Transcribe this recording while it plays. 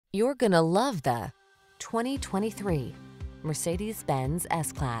You're gonna love the 2023 Mercedes-Benz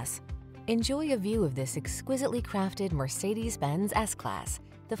S-Class. Enjoy a view of this exquisitely crafted Mercedes-Benz S-Class,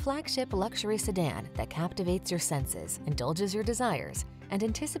 the flagship luxury sedan that captivates your senses, indulges your desires, and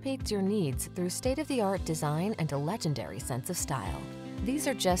anticipates your needs through state-of-the-art design and a legendary sense of style. These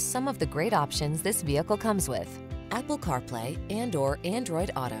are just some of the great options this vehicle comes with: Apple CarPlay and/or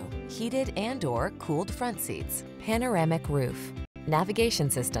Android Auto, heated and/or cooled front seats, panoramic roof, navigation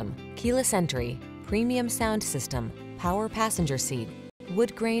system, keyless entry, premium sound system, power passenger seat,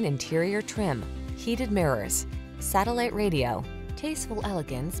 wood grain interior trim, heated mirrors, satellite radio. Tasteful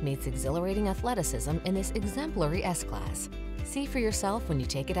elegance meets exhilarating athleticism in this exemplary S-Class. See for yourself when you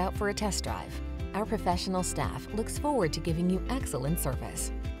take it out for a test drive. Our professional staff looks forward to giving you excellent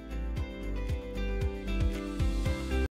service.